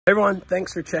Hey everyone,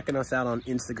 thanks for checking us out on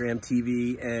Instagram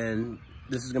TV, and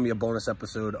this is going to be a bonus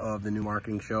episode of the new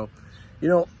marketing show. You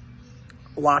know,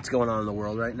 lots going on in the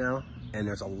world right now, and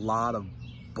there's a lot of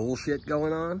bullshit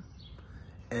going on,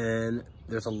 and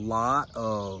there's a lot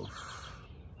of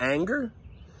anger,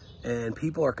 and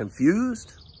people are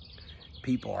confused,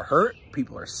 people are hurt,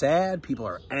 people are sad, people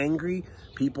are angry,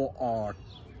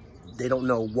 they don't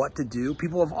know what to do.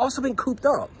 People have also been cooped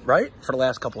up, right, for the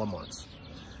last couple of months,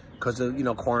 because of,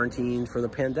 quarantine for the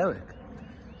pandemic.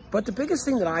 But the biggest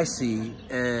thing that I see,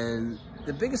 and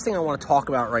the biggest thing I want to talk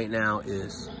about right now,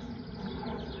 is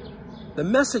the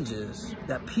messages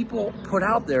that people put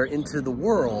out there into the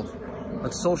world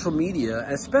on social media,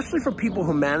 especially for people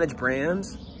who manage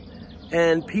brands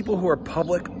and people who are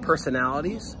public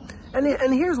personalities. And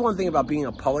here's one thing about being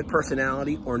a public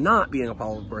personality or not being a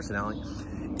public personality.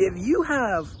 If you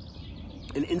have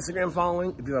an Instagram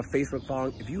following, if you have a Facebook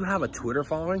following, if you have a Twitter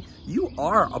following, you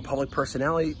are a public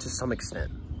personality to some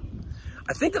extent.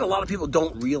 I think that a lot of people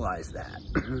don't realize that.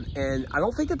 And I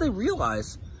don't think that they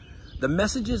realize the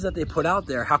messages that they put out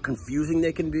there, how confusing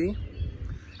they can be,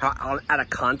 how out of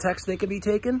context they can be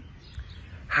taken,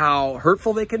 how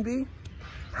hurtful they can be,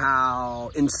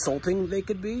 how insulting they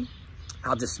could be,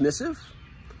 how dismissive,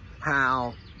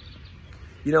 how,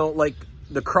 like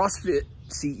the CrossFit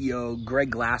CEO, Greg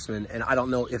Glassman, and I don't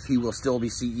know if he will still be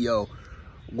CEO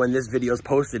when this video is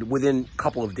posted within a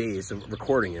couple of days of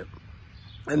recording it.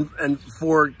 And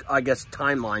for, I guess,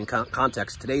 timeline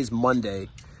context, today's Monday,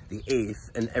 the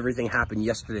 8th, and everything happened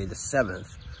yesterday, the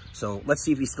 7th. So let's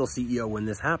see if he's still CEO when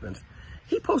this happens.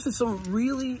 He posted some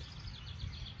really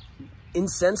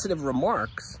insensitive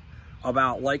remarks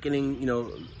about likening,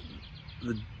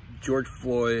 the George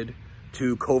Floyd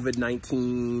to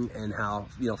COVID-19 and how,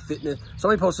 fitness.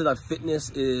 Somebody posted that fitness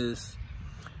is,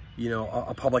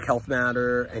 a public health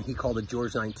matter, and he called it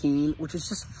George 19, which is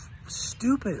just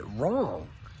stupid, wrong,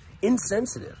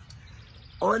 insensitive,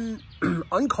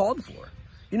 uncalled for,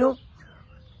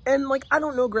 And I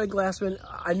don't know Greg Glassman.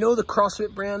 I know the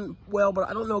CrossFit brand well, but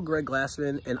I don't know Greg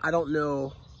Glassman, and I don't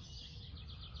know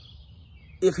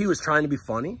if he was trying to be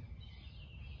funny,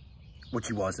 which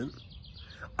he wasn't.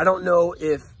 I don't know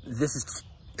if this is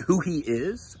who he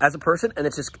is as a person, and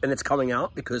it's coming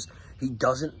out because he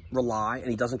doesn't rely and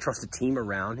he doesn't trust the team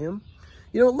around him.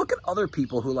 Look at other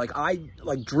people who like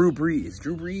Drew Brees.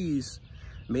 Drew Brees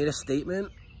made a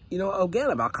statement,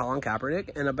 again about Colin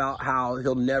Kaepernick and about how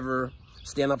he'll never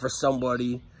stand up for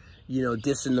somebody,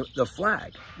 dissing the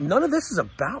flag. None of this is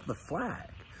about the flag.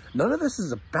 None of this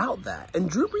is about that. And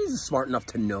Drew Brees is smart enough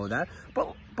to know that.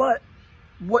 But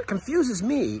what confuses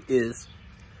me is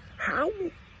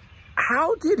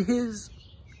how did his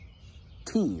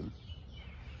team,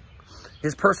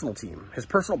 his personal team, his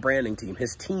personal branding team,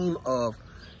 his team of,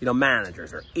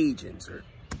 managers or agents or,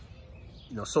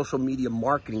 social media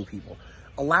marketing people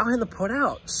allow him to put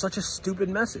out such a stupid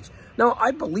message? Now, I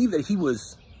believe that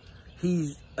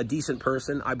he's a decent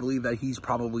person. I believe that he's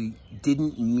probably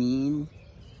didn't mean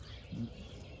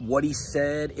what he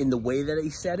said in the way that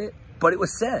he said it, but it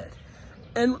was said.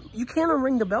 And you can't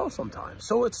unring the bell sometimes.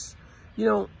 So it's,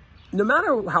 no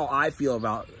matter how I feel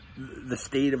about the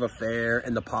state of affair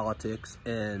and the politics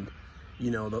and,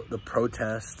 the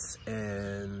protests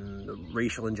and the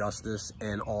racial injustice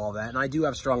and all that, and I do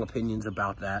have strong opinions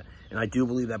about that, and I do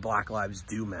believe that Black lives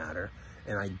do matter,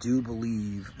 and I do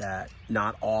believe that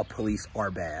not all police are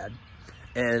bad,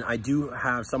 and I do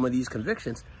have some of these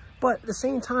convictions, but at the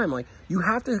same time, you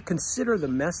have to consider the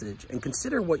message and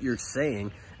consider what you're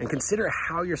saying and consider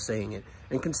how you're saying it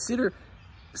and consider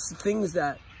things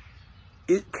that,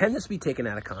 can this be taken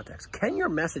out of context? Can your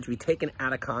message be taken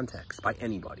out of context by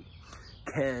anybody?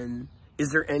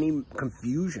 Is there any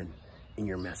confusion in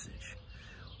your message?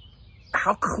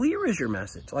 How clear is your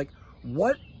message?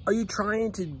 What are you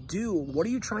trying to do? What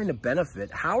are you trying to benefit?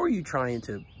 How are you trying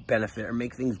to benefit or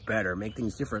make things better, make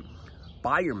things different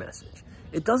by your message?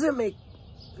 It doesn't make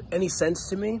any sense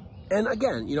to me. And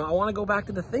again, I want to go back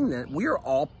to the thing that we are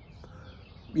all,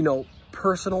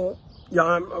 personal.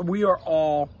 We are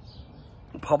all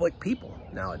public people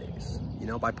nowadays.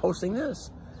 By posting this,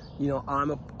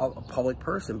 I'm a public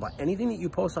person. By anything that you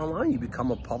post online, you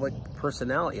become a public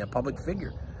personality, a public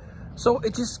figure. So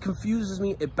it just confuses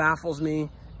me. It baffles me.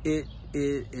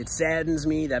 It saddens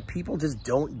me that people just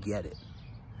don't get it.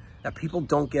 That people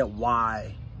don't get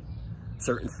why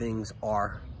certain things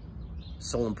are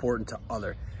so important to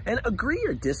others. And agree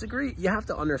or disagree, you have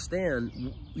to understand,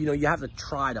 you have to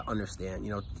try to understand,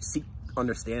 seek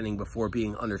understanding before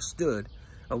being understood,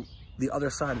 the other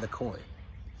side of the coin.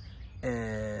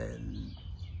 And,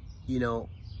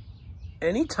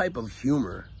 any type of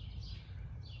humor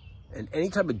And any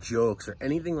type of jokes or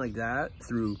anything like that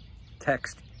through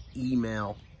text,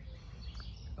 email,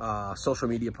 social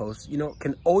media posts, you know,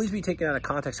 can always be taken out of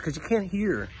context because you can't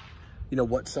hear, you know,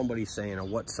 what somebody's saying or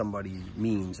what somebody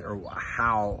means or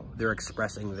how they're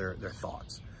expressing their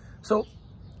thoughts. So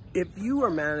if you are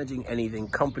managing anything,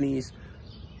 companies,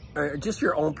 or just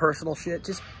your own personal shit,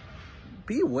 just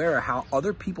be aware of how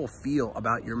other people feel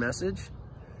about your message.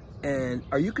 And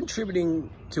are you contributing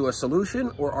to a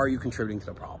solution or are you contributing to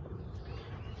the problem?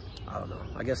 I don't know.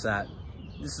 I guess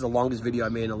this is the longest video I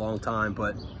made in a long time,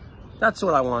 but that's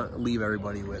what I want to leave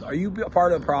everybody with. Are you a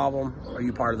part of the problem or are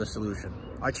you part of the solution?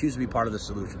 I choose to be part of the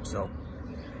solution. So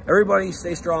everybody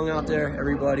stay strong out there.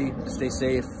 Everybody stay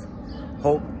safe.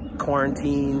 Hope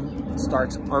quarantine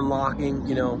starts unlocking,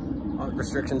 you know,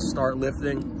 restrictions start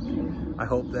lifting. I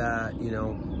hope that, you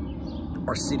know,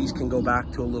 our cities can go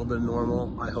back to a little bit of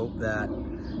normal. I hope that,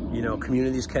 you know,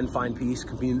 communities can find peace.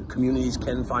 Communities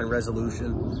can find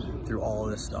resolution through all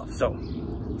of this stuff. So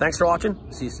thanks for watching.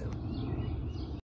 See you soon.